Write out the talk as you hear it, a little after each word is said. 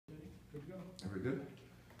Very good.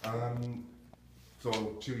 So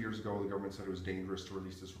 2 years ago, the government said it was dangerous to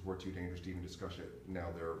release this report, too dangerous to even discuss it. Now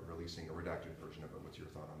they're releasing a redacted version of it. What's your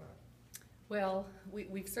thought on that? Well,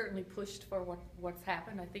 we've certainly pushed for what's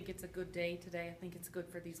happened. I think it's a good day today. I think it's good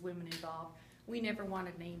for these women involved. We never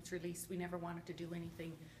wanted names released. We never wanted to do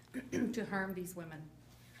anything to harm these women.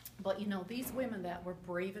 But you know, these women that were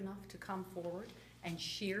brave enough to come forward and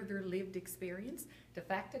share their lived experience, the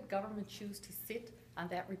fact that government choose to sit on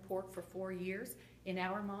that report for 4 years, in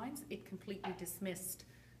our minds, it completely dismissed,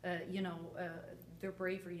 their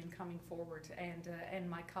bravery in coming forward. And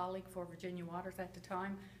my colleague for Virginia Waters at the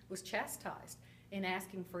time was chastised in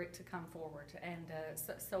asking for it to come forward. And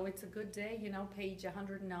so it's a good day. You know, page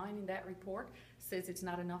 109 in that report says it's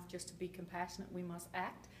not enough just to be compassionate, we must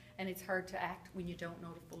act. And it's hard to act when you don't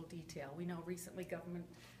know the full detail. We know recently government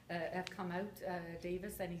have come out,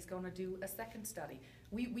 Davis, and he's going to do a second study.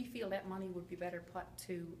 We feel that money would be better put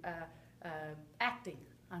to acting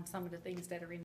on some of the things that are in